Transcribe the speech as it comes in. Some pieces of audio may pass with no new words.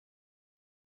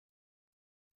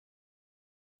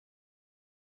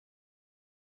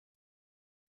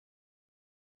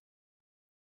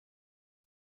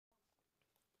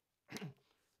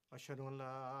أشهد أن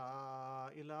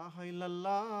لا إله إلا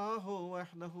الله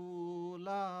وحده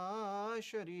لا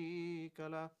شريك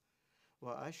له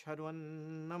وأشهد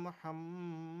أن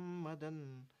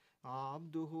محمدا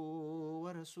عبده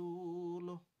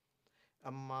ورسوله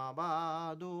أما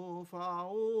بعد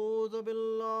فأعوذ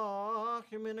بالله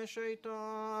من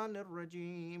الشيطان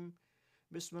الرجيم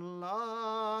بسم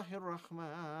الله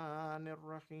الرحمن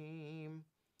الرحيم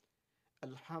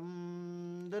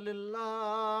الحمد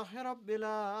لله رب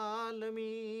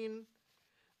العالمين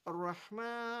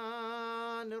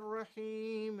الرحمن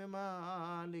الرحيم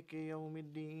مالك يوم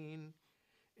الدين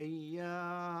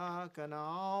إياك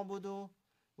نعبد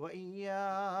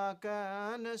وإياك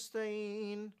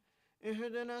نستعين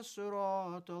اهدنا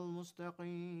الصراط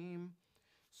المستقيم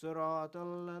صراط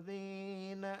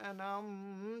الذين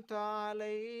أنعمت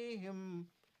عليهم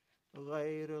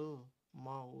غير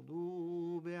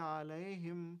المغضوب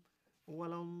عليهم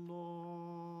ولا الضالين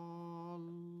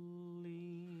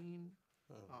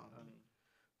آمين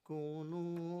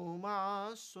كونوا مع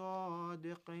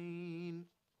الصادقين.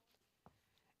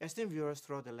 Esteemed viewers,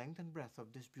 throughout the length and breadth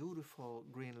of this beautiful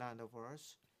green land of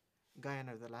ours,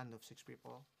 Guyana, the land of six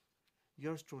people,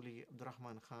 yours truly,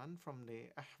 Abdurrahman Khan from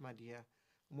the Ahmadiyya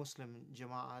Muslim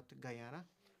Jamaat Guyana,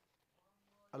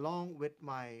 along with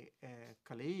my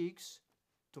colleagues.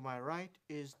 To my right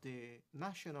is the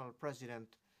national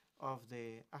president of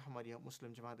the Ahmadiyya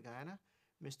Muslim Jamaat Guyana,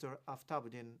 Mr.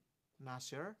 Aftabuddin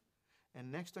Nasir,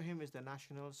 and next to him is the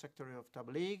national secretary of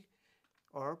Tabligh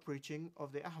or preaching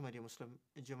of the Ahmadiyya Muslim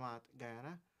Jamaat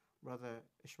Guyana, Brother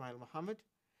Ismail Muhammad.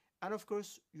 And of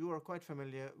course, you are quite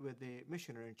familiar with the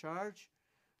missionary in charge,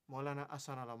 Maulana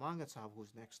Asan Alamangat Sahab,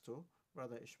 who's next to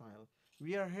Brother Ismail.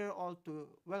 We are here all to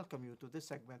welcome you to this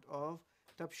segment of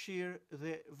Tabshir,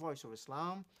 the Voice of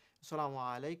Islam. Assalamu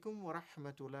alaikum wa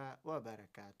rahmatullah wa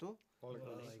barakatuh.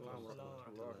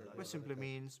 Which simply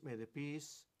means, may the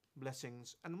peace,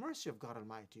 blessings, and mercy of God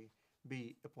Almighty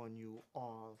be upon you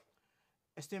all.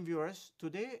 Esteemed viewers,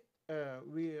 today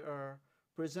we are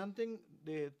presenting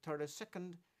the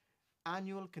 32nd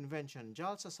annual convention,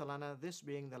 Jalsa Salana, this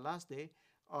being the last day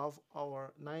of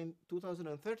our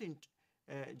 2013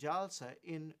 Jalsa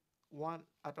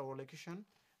at our location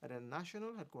at a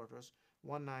national headquarters,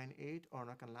 198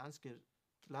 Ornacan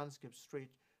Landscape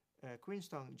Street,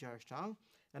 Queenstown, Georgetown.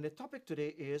 And the topic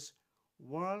today is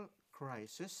World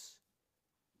Crisis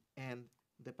and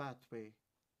the Pathway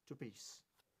to Peace.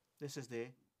 This is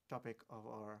the topic of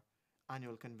our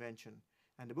annual convention.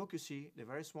 And the book you see, the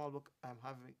very small book I'm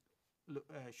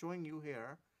showing you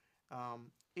here,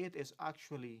 it is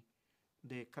actually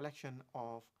the collection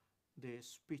of the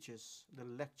speeches, the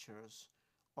lectures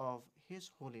of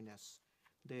His Holiness,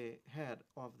 the head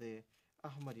of the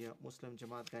Ahmadiyya Muslim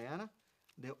Jamaat Guyana,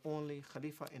 the only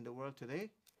Khalifa in the world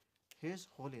today, His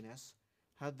Holiness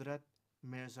Hadrat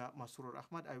Mirza Masroor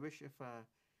Ahmad. I wish if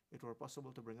it were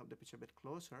possible to bring up the picture a bit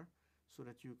closer so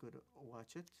that you could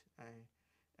watch it.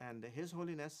 And His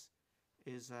Holiness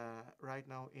is right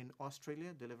now in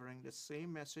Australia delivering the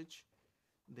same message,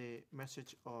 the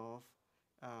message of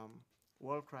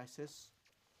world crisis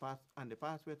and the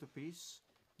pathway to peace,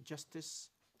 justice,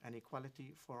 and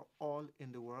equality for all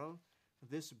in the world.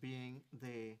 This being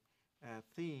the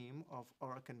theme of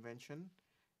our convention,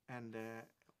 and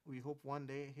we hope one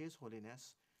day His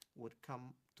Holiness would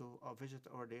come to visit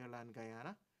our dear land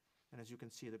Guyana. And as you can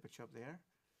see the picture up there,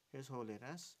 His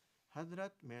Holiness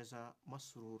Hadrat Mirza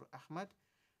Masroor Ahmad,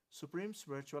 Supreme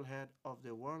Spiritual Head of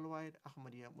the worldwide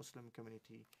Ahmadiyya Muslim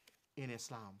community in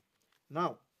Islam.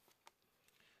 Now,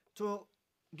 to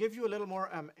give you a little more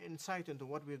insight into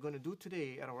what we're going to do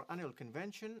today at our annual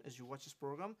convention, as you watch this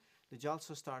program, the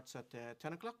Jalsa starts at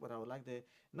 10 o'clock, but I would like the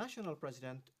national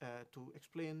president to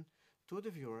explain to the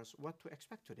viewers what to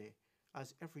expect today.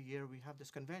 As every year we have this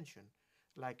convention,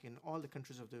 like in all the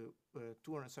countries of the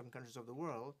 207 countries of the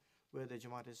world where the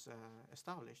Jamaat is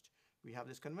established, we have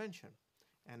this convention.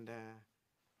 And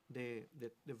the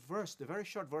verse, the very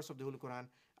short verse of the Holy Quran,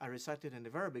 I recited in the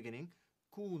very beginning,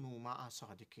 Kunu ma'a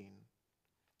sadiqin,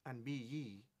 and be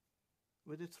ye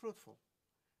with the truthful.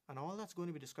 And all that's going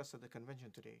to be discussed at the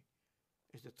convention today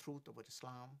is the truth about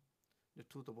Islam, the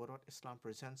truth about what Islam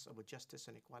presents about justice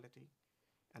and equality,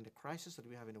 and the crisis that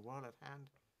we have in the world at hand.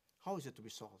 How is it to be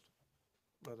solved?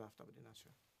 Brother Aftabuddin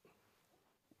Nasir.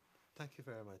 Thank you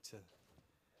very much.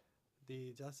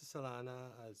 The Jalsa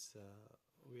Salana, as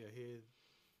we are here,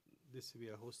 we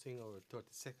are hosting our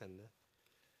 32nd.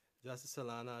 Jalsa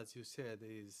Salana, as you said,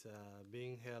 is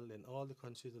being held in all the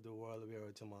countries of the world where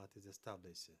our Jamaat is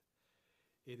established.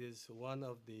 It is one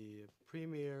of the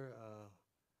premier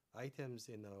items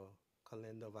in our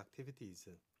calendar of activities.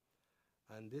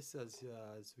 And this, as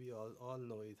we all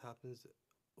know, it happens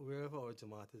wherever our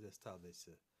Jamaat is established.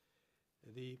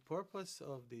 The purpose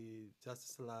of the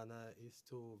Jalsa Salana is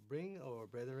to bring our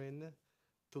brethren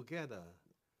together.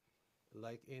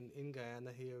 Like in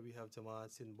Guyana here, we have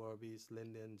Jamaats in Berbice,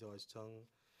 Linden, Georgetown,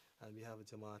 and we have a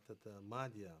Jamaat at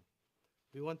Ahmadiyya.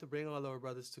 We want to bring all our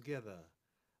brothers together,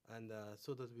 and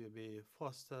so that we may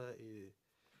foster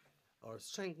or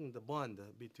strengthen the bond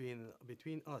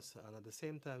between us. And at the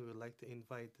same time, we would like to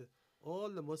invite all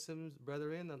the Muslims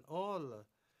brethren and all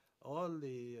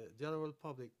the general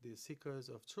public, the seekers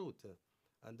of truth,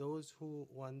 and those who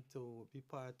want to be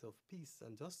part of peace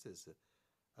and justice.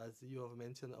 As you have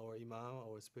mentioned, our Imam,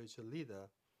 our spiritual leader,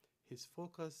 his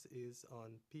focus is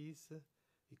on peace,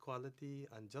 equality,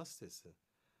 and justice.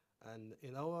 And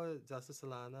in our Jalsa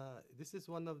Salana, this is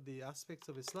one of the aspects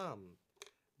of Islam,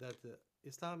 that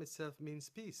Islam itself means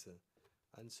peace.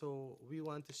 And so we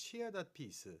want to share that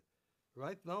peace.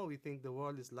 Right now, we think the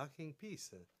world is lacking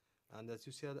peace. And as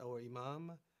you said, our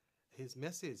Imam, his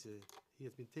message, he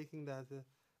has been taking that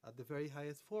at the very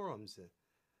highest forums.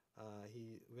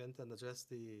 He went and addressed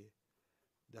the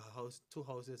two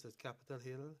houses at Capitol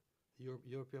Hill,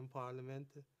 European Parliament,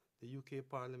 the UK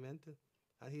Parliament,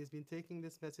 and he's been taking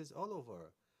this message all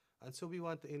over. And so we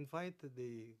want to invite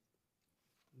the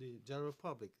general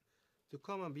public to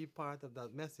come and be part of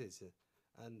that message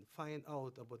and find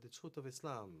out about the truth of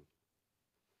Islam.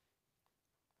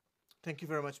 Thank you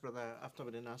very much, Brother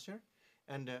Aftabadin Nasir.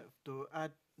 And to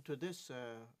add to this,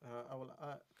 I will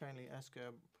kindly ask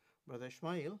Brother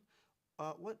Ismail,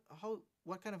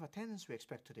 what kind of attendance we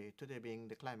expect today? Today being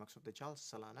the climax of the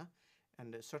Jalsa Salana,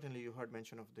 and certainly you heard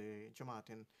mention of the Jamaat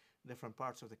in different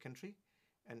parts of the country.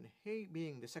 And he,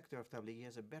 being the Secretary of Tabligh, he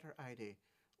has a better idea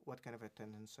what kind of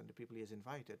attendance and the people he has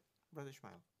invited. Brother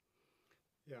Ismail.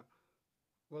 Yeah.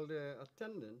 Well, the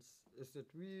attendance is that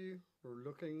we were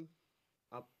looking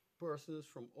at persons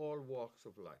from all walks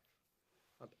of life,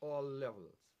 at all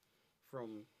levels,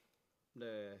 from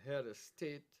the head of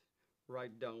state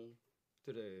right down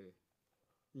to the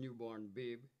newborn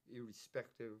babe,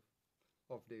 irrespective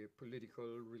of the political,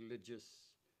 religious,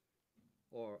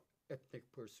 or ethnic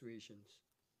persuasions.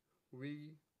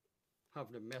 We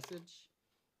have the message.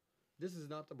 This is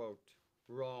not about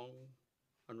wrong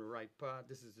and right path.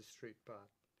 This is the straight path.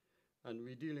 And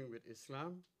we're dealing with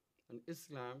Islam, and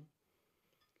Islam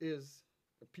is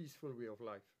a peaceful way of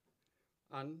life.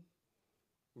 And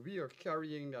we are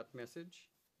carrying that message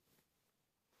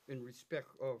in respect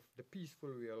of the peaceful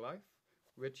way of life,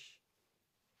 which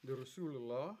the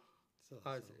Rasulullah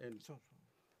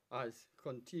has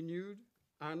continued,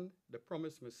 and the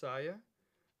promised Messiah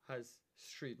has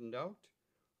straightened out,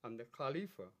 and the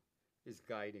Khalifa is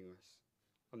guiding us.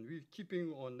 And we're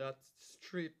keeping on that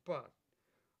straight path.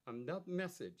 And that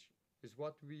message is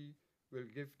what we will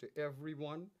give to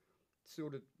everyone, so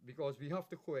that, because we have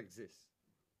to coexist.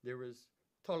 There is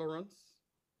tolerance,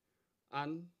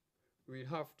 and we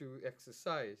have to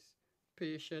exercise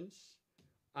patience,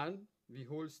 and we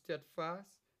hold steadfast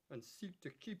and seek to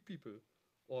keep people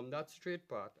on that straight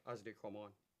path as they come on.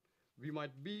 We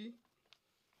might be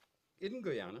in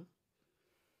Guyana,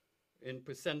 in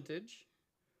percentage,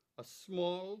 a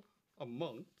small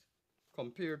amount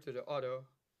compared to the other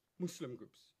Muslim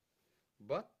groups.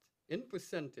 But in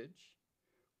percentage,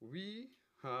 we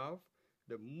are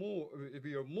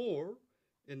more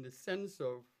in the sense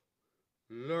of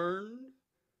learned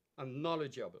and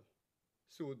knowledgeable.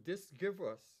 So this gives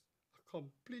us a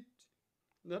complete,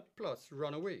 not plus,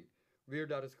 runaway, where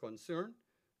that is concerned.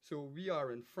 So we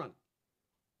are in front.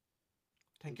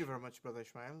 Thank you very much, Brother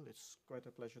Ismail. It's quite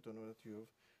a pleasure to know that you've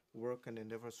worked and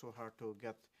endeavored so hard to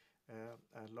get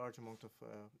a large amount of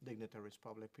dignitaries,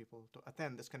 public people, to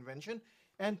attend this convention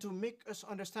and to make us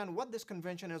understand what this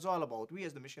convention is all about. We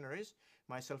as the missionaries,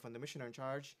 myself and the missionary in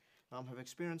charge, have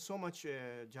experienced so much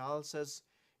jalsas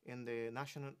in the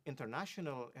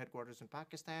international headquarters in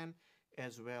Pakistan,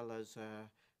 as well as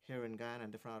here in Guyana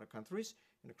and different other countries,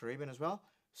 in the Caribbean as well.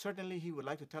 Certainly, he would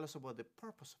like to tell us about the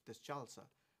purpose of this jalsa.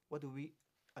 What do we,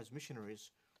 as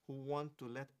missionaries, who want to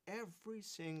let every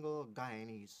single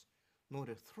Guyanese know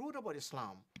the truth about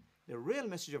Islam, the real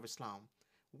message of Islam,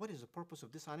 what is the purpose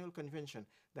of this annual convention?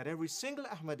 That every single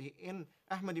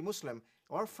Ahmadi Muslim,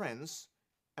 our friends,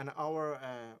 and our,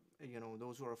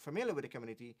 those who are familiar with the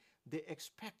community, they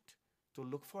expect to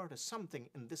look forward to something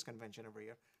in this convention every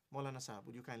year. Maulana Sahab,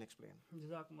 would you kindly explain?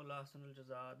 Jazakumullah Ahsanul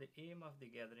Jaza. The aim of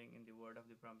the gathering in the word of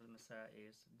the Promised Messiah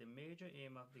is, the major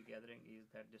aim of the gathering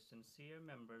is that the sincere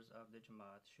members of the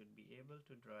Jamaat should be able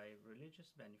to derive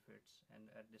religious benefits and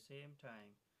at the same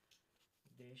time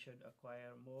They should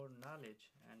acquire more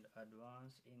knowledge and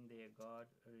advance in their God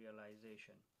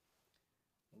realization.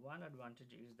 One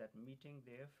advantage is that meeting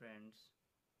their friends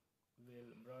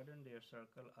will broaden their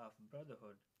circle of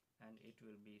brotherhood, and it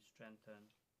will be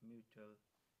mutual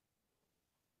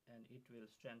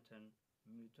strengthen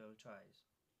mutual ties.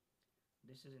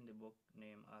 This is in the book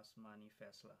named Asmani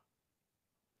Faisla.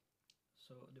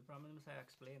 So the Promised Messiah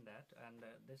explained that, and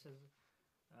this is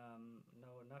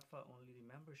now not for only the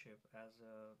membership, as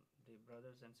the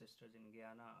brothers and sisters in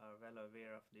Guyana are well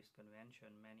aware of this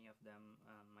convention. Many of them,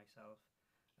 myself,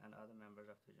 and other members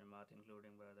of the Jamaat,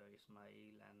 including Brother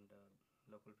Ismail and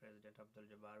local President Abdul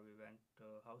Jabbar, we went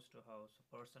to house,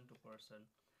 person to person,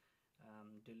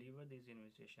 deliver this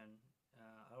invitation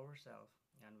ourselves,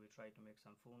 and we tried to make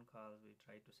some phone calls. We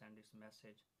tried to send this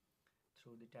message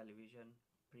through the television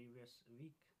previous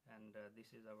week, and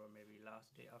this is our maybe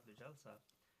last day of the Jalsa,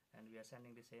 and we are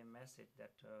sending the same message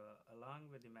that along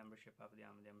with the membership of the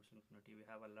Ahmadiyya Muslim community, we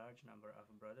have a large number of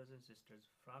brothers and sisters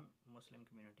from Muslim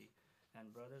community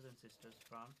and brothers and sisters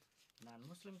from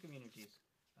non-Muslim communities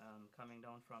coming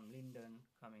down from Linden,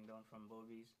 coming down from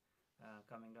Bovies,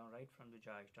 coming down right from the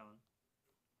Georgetown.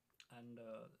 And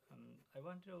I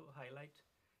want to highlight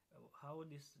how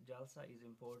this Jalsa is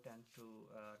important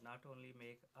to not only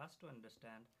make us to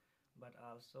understand, but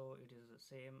also it is the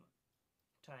same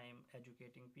time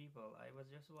educating people. I was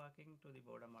just walking to the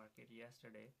Boda market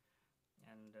yesterday,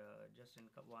 and just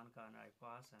in one corner I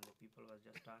passed, and the people was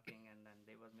just talking, and then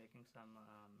they was making some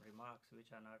remarks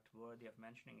which are not worthy of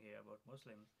mentioning here about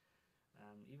Muslims.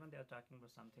 Even they are talking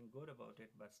about something good about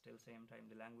it, but still same time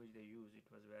the language they use, it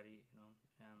was very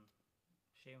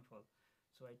shameful.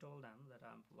 So I told them that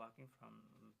I'm walking from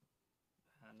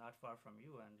not far from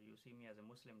you, and you see me as a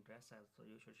Muslim dress as, so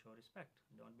you should show respect.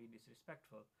 Don't be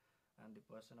disrespectful. And the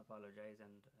person apologized,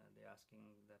 and they asking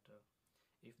that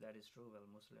if that is true, well,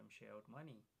 Muslims share out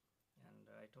money. And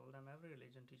I told them every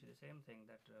religion teaches the same thing,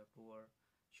 that poor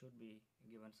should be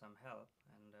given some help,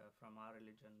 and from our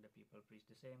religion the people preach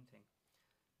the same thing.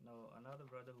 Now another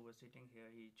brother who was sitting here,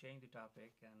 he changed the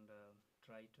topic and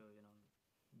tried to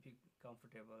be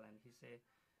comfortable, and he say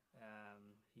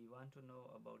he want to know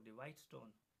about the white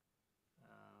stone.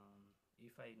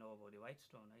 If I know about the white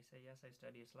stone, I say yes, I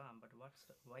study Islam, but what's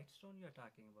the white stone you're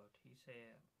talking about? I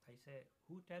say,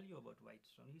 who tell you about white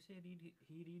stone? He say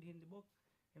he read in the book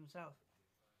himself.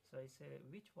 So I say,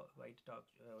 which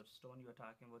stone you are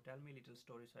talking about? Tell me a little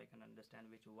story so I can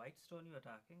understand which white stone you are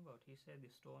talking about. He said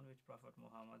the stone which Prophet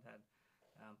Muhammad had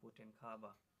put in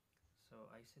Kaaba.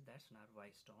 So I said, that's not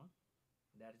white stone,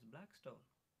 that is black stone.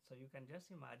 So you can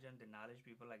just imagine the knowledge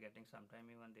people are getting. Sometime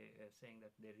even they saying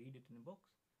that they read it in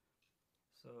books.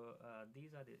 So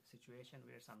these are the situation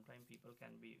where sometimes people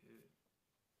can be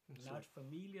not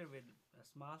familiar with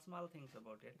small things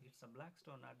about it. It's a black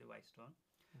stone, not the white stone.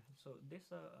 So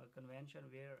this convention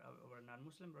where our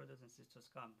non-Muslim brothers and sisters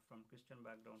come from Christian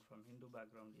background, from Hindu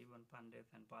background, even Pandit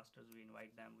and pastors, we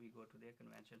invite them, we go to their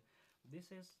convention. This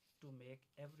is to make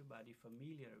everybody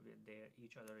familiar with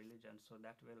each other religion, so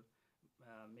that will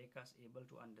make us able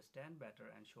to understand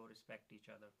better and show respect each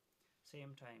other.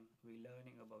 Same time, we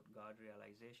learning about God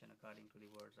realization according to the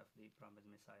words of the Promised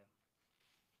Messiah.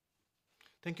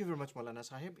 Thank you very much, Maulana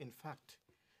Sahib. In fact,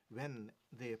 when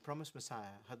the Promised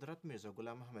Messiah, Hadrat Mirza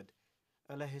Ghulam Muhammad,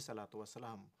 alayhi salatu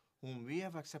wasalam, whom we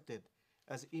have accepted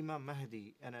as Imam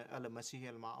Mahdi and al-Masih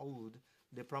al-Ma'ud,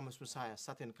 the Promised Messiah,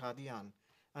 sat in Qadian,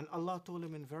 and Allah told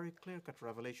him in very clear-cut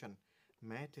revelation,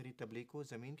 मैं तेरी तबलीग को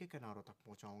ज़मीन के किनारों तक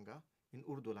पहुँचाऊँगा, in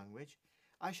Urdu language,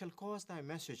 I shall cause thy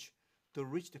message to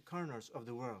reach the corners of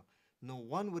the world. No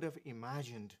one would have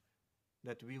imagined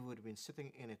that we would have been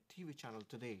sitting in a TV channel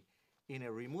today in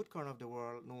a remote corner of the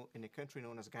world, in a country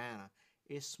known as Guyana,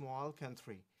 a small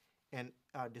country, and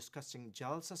are discussing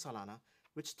Jalsa Salana,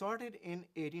 which started in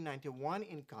 1891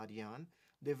 in Qadian,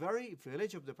 the very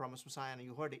village of the Promised Messiah, and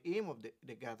you heard the aim of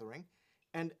the gathering,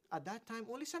 and at that time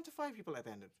only 75 people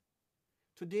attended.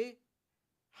 Today,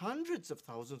 hundreds of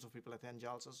thousands of people attend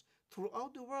Jalsas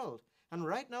throughout the world, and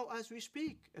right now as we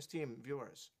speak, esteemed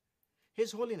viewers,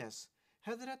 His Holiness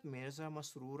Hazrat Mirza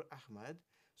Masroor Ahmad,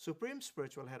 Supreme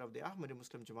Spiritual Head of the Ahmadi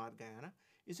Muslim Jamaat Guyana,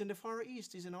 is in the Far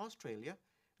East, he's in Australia,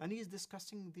 and he is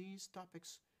discussing these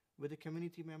topics with the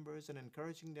community members and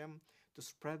encouraging them to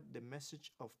spread the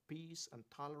message of peace and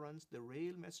tolerance, the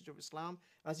real message of Islam.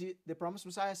 As the Promised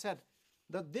Messiah said,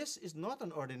 that this is not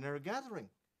an ordinary gathering.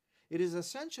 It is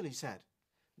essentially said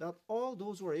that all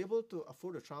those who are able to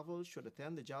afford to travel should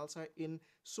attend the Jalsa, in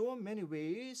so many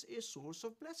ways a source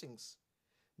of blessings.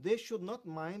 They should not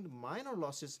mind minor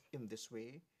losses in this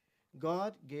way.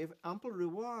 God gave ample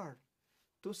reward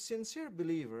to sincere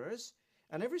believers,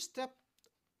 and every step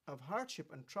of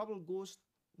hardship and trouble goes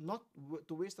not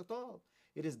to waste at all.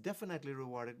 It is definitely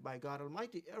rewarded by God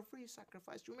Almighty, every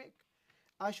sacrifice you make.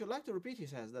 I should like to repeat, he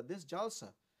says, that this Jalsa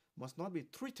must not be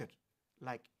treated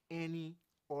like any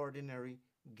ordinary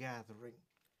gathering.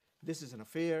 This is an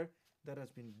affair that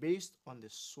has been based on the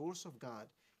source of God.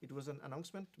 It was an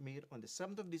announcement made on the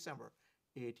 7th of December,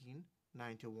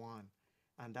 1891,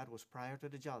 and that was prior to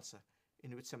the Jalsa,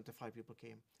 in which 75 people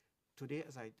came. Today,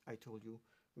 as I told you,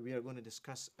 we are going to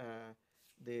discuss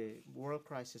the world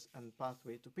crisis and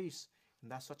pathway to peace.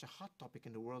 And that's such a hot topic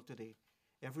in the world today.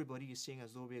 Everybody is saying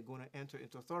as though we are going to enter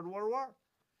into a third world war.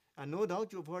 And no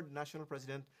doubt you've heard the national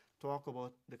president talk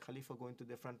about the Khalifa going to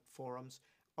different forums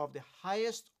of the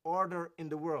highest order in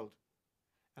the world.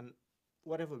 And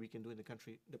whatever we can do in the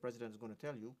country, the president is going to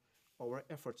tell you our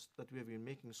efforts that we have been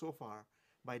making so far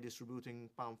by distributing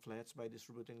pamphlets, by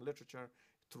distributing literature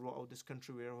throughout this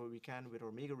country wherever we can with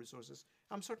our meager resources.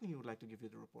 I'm certain he would like to give you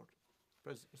the report,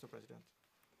 Mr. President.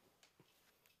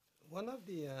 One of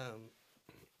the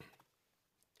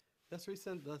that's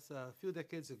recent. That's a few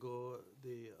decades ago.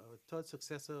 The third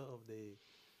successor of the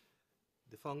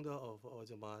founder of our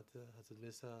Jamaat, Hazrat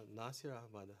Mr. Nasir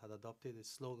Ahmad, had adopted a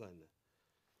slogan,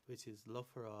 which is love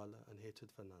for all and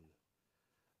hatred for none.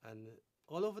 And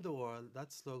all over the world,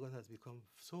 that slogan has become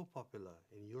so popular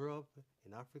in Europe,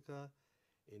 in Africa,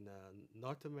 in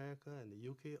North America, in the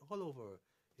UK, all over.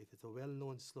 It is a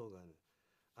well-known slogan.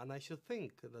 And I should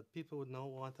think that people would now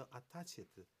want to attach it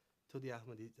to the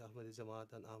Ahmadi Jamaat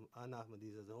and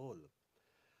Ahmadis as a whole.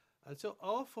 And so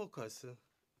our focus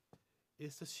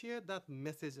is to share that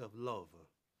message of love.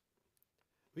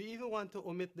 We even want to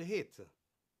omit the hate.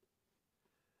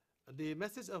 The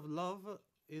message of love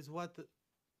is what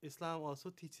Islam also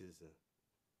teaches.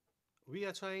 We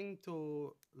are trying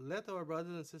to let our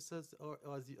brothers and sisters, or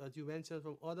as you mentioned,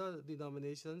 from other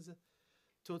denominations,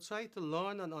 to try to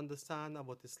learn and understand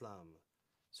about Islam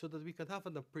so that we can have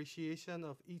an appreciation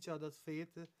of each other's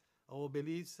faith, our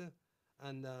beliefs,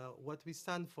 and what we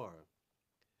stand for.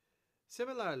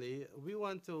 Similarly, we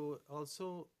want to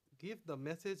also give the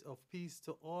message of peace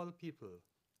to all people,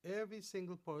 every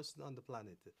single person on the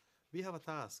planet. We have a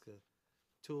task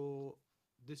to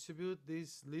distribute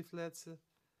these leaflets,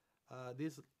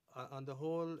 on the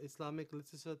whole Islamic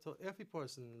literature to every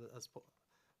person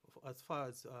as far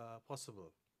as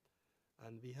possible.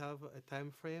 And we have a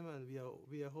time frame, and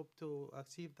we hope to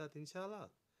achieve that, inshallah.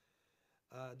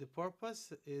 The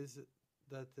purpose is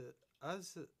that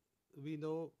as we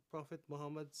know, Prophet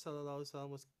Muhammad sallallahu alaihi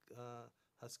wasallam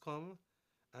has come,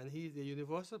 and he is the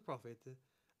universal prophet,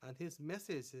 and his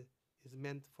message is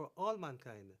meant for all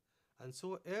mankind. And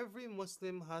so every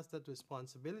Muslim has that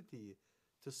responsibility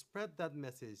to spread that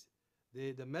message.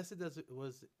 The message that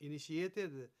was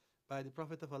initiated by the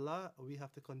Prophet of Allah, we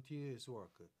have to continue his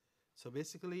work. So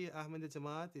basically, Ahmadi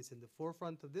Jamaat is in the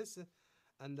forefront of this,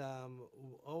 and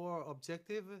our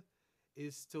objective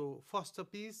is to foster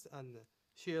peace and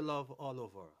share love all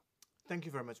over. Thank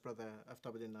you very much, Brother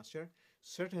Aftabuddin Nasir.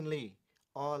 Certainly,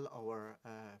 all our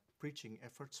preaching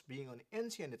efforts being on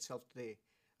NCN itself today,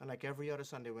 and like every other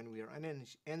Sunday when we are on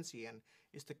NCN,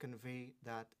 is to convey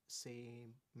that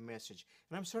same message.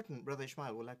 And I'm certain Brother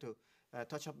Ishmael would like to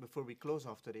touch up before we close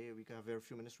off today. We have very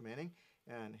few minutes remaining,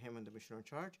 and him and the missioner in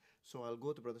charge. So I'll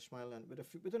go to Brother Ishmael, and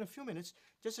within a few minutes,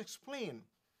 just explain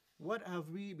what have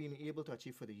we been able to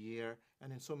achieve for the year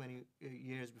and in so many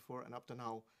years before and up to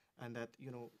now, and that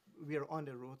we are on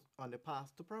the road, on the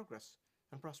path to progress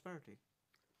and prosperity.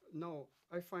 Now,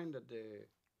 I find that the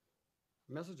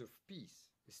message of peace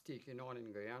is taken on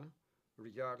in Guyana,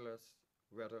 regardless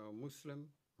whether a Muslim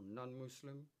or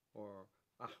non-Muslim or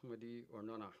Ahmadi or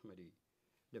non-Ahmadi.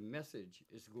 The message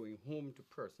is going home to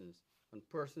persons, and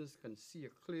persons can see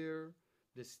a clear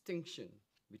distinction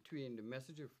between the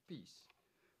message of peace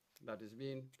that is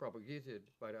being propagated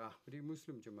by the Ahmadi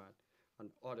Muslim Jamaat and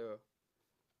other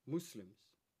Muslims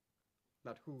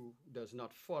that who does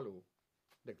not follow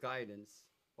the guidance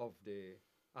of the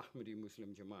Ahmadi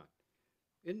Muslim Jamaat.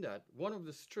 In that, one of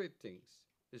the straight things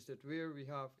is that where we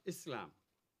have Islam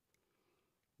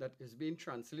that is being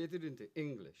translated into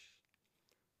English,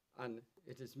 and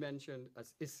it is mentioned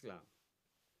as Islam.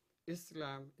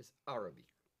 Islam is Arabic.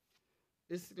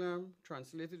 Islam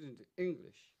translated into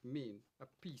English mean a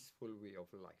peaceful way of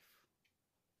life.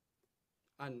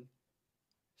 And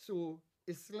so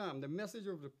Islam, the message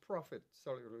of the Prophet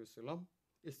ﷺ,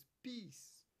 is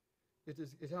peace.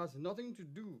 It has nothing to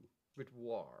do with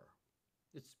war.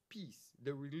 It's peace.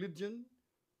 The religion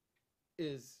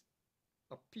is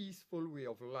a peaceful way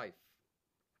of life.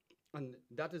 And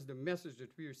that is the message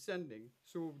that we are sending.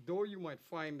 So though you might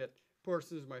find that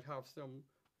persons might have some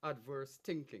adverse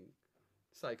thinking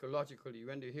psychologically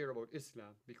when they hear about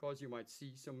Islam, because you might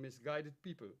see some misguided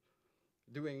people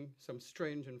doing some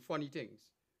strange and funny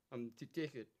things, and to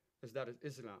take it as that is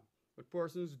Islam. But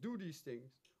persons do these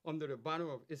things under the banner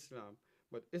of Islam,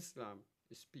 but Islam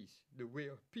is peace. The way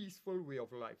of peaceful way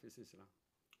of life is Islam.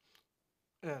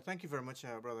 Thank you very much,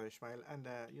 Brother Ishmael. And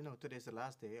today is the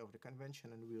last day of the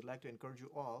convention, and we would like to encourage you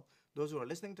all, those who are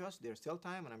listening to us, there's still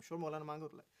time, and I'm sure Maulana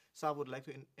Mango Saab would like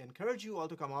to encourage you all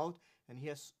to come out, and he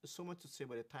has so much to say,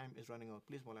 but the time is running out.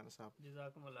 Please, Maulana Saab.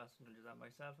 Jazakumullah Ahsanul Jaza.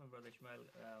 Myself and Brother Ishmael,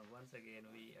 once again,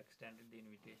 we extended the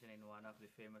invitation in one of the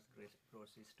famous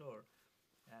grocery store,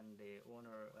 and the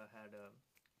owner had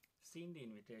seen the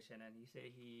invitation, and he said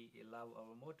he love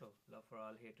our motto, love for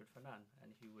all, hatred for none,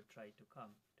 and he would try to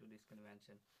come to this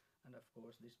convention. And of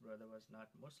course, this brother was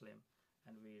not Muslim,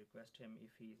 and we request him,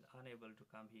 if he is unable to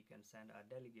come, he can send a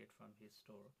delegate from his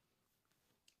store.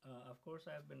 Of course,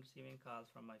 I have been receiving calls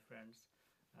from my friends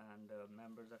and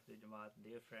members of the Jamaat,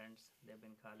 their friends. They've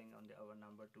been calling on our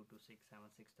number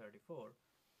 226-7634.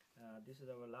 This is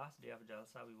our last day of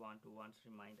Jalsa. We want to once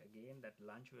remind again that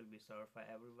lunch will be served for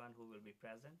everyone who will be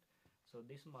present. So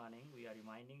this morning, we are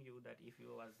reminding you that if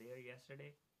you was there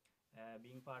yesterday,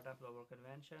 being part of our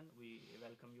convention, we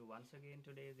welcome you once again.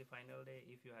 Today is the final day.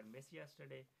 If you had missed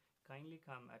yesterday, kindly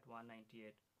come at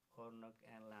 198 Hornock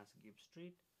and Lance Gibb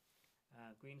Street,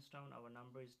 Queenstown. Our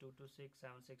number is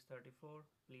 226-7634.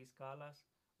 Please call us,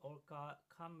 or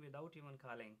come without even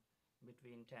calling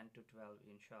between 10 to 12,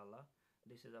 inshallah.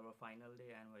 This is our final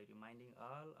day, and we're reminding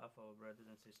all of our brothers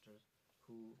and sisters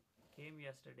who came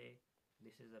yesterday,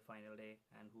 this is the final day,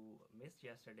 and who missed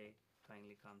yesterday,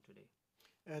 kindly come today.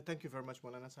 Thank you very much,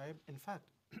 Maulana Sahib. In fact,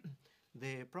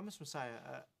 the promised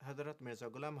Messiah, Hadrat Mirza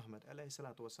Ghulam Muhammad, alayhi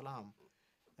salatu wasalam,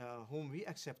 whom we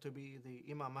accept to be the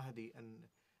Imam Mahdi and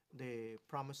the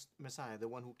promised Messiah, the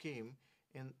one who came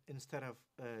instead of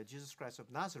Jesus Christ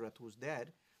of Nazareth, who's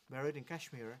dead, buried in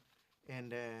Kashmir,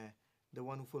 and the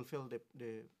one who fulfilled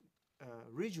the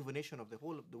rejuvenation of the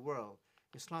whole of the world.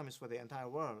 Islam is for the entire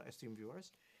world, esteemed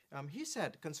viewers. He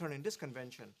said concerning this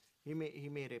convention, he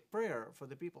made a prayer for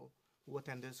the people who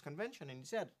attend this convention, and he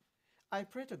said, I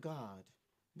pray to God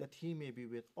that he may be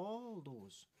with all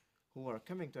those who are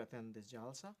coming to attend this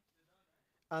Jalsa,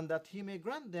 and that he may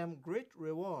grant them great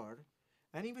reward,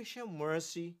 and he may show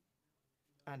mercy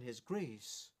and his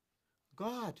grace.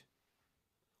 God,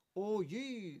 O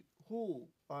ye who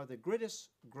are the greatest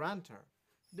granter,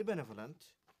 the benevolent,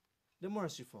 the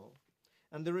merciful,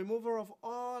 and the remover of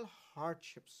all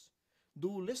hardships,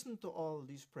 do listen to all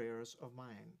these prayers of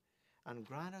mine, and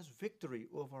grant us victory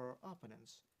over our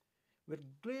opponents, with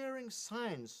glaring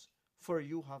signs, for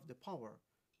you have the power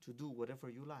to do whatever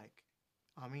you like.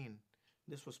 Amen.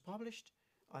 This was published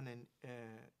on a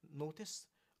notice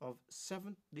of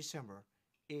 7th December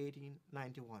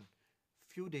 1891,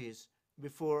 few days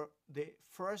before the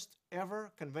first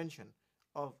ever convention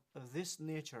of this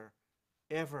nature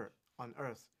ever on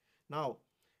earth. Now,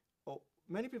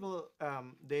 many people,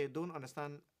 they don't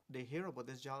understand. They hear about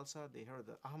this Jalsa, they hear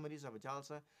the Ahmadis of a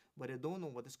Jalsa, but they don't know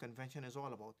what this convention is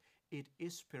all about. It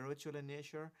is spiritual in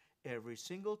nature. Every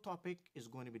single topic is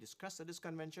going to be discussed at this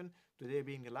convention. Today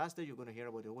being the last day, you're going to hear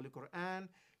about the Holy Quran.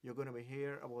 You're going to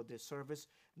hear about the service,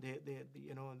 the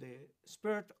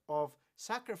spirit of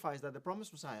sacrifice that the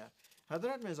promised Messiah,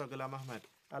 Hadrat Mirza Ghulam Ahmad,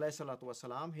 alayhi salatu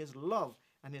wasalam, his love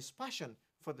and his passion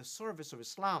for the service of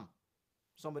Islam.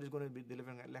 Somebody's going to be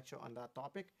delivering a lecture on that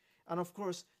topic. And of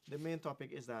course, the main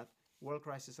topic is that world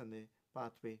crisis and the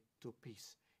pathway to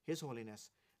peace. His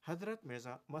Holiness, Hadrat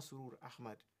Mirza Masroor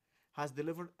Ahmad, has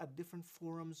delivered at different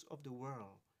forums of the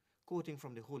world, quoting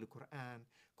from the Holy Quran,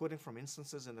 quoting from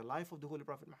instances in the life of the Holy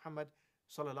Prophet Muhammad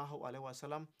sallallahu alaihi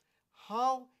wasallam,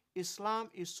 how Islam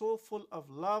is so full of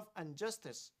love and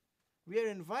justice. We are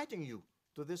inviting you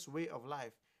to this way of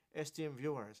life, esteemed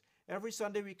viewers. Every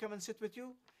Sunday we come and sit with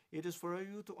you. It is for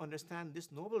you to understand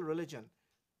this noble religion,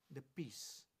 the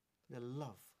peace, the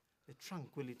love, the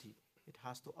tranquility it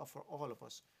has to offer all of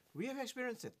us. We have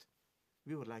experienced it.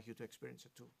 We would like you to experience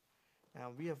it too.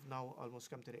 We have now almost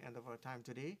come to the end of our time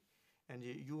today, and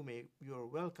you are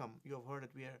welcome. You have heard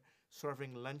that we are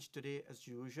serving lunch today as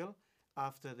usual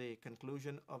after the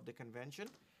conclusion of the convention.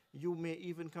 You may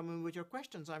even come in with your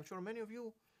questions. I'm sure many of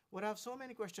you would have so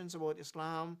many questions about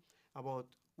Islam, about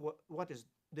what is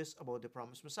this about the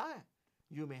promised Messiah.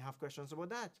 You may have questions about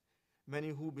that. Many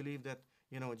who believe that,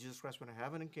 Jesus Christ went to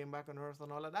heaven and came back on earth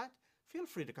and all of that, feel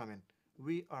free to come in.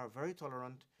 We are very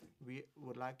tolerant. We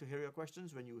would like to hear your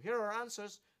questions. When you hear our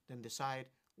answers, then decide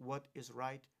what is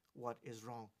right, what is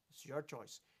wrong. It's your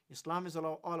choice. Islam is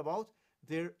all about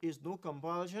there is no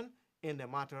compulsion in the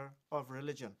matter of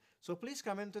religion. So please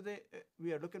come in today.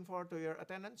 We are looking forward to your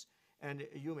attendance, and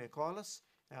you may call us.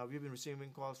 We've been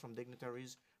receiving calls from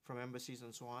dignitaries, from embassies,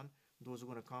 and so on. Those who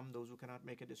are going to come, those who cannot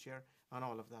make it this year, and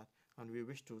all of that. And we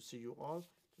wish to see you all.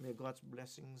 May God's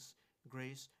blessings,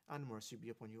 grace, and mercy be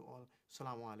upon you all.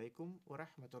 Assalamu alaikum wa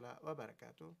rahmatullahi wa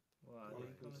barakatuh. Wa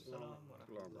alaikum assalam wa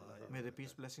rahmatullahi wa May the barakatuh.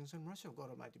 peace, blessings, and mercy of God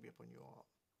Almighty be upon you all.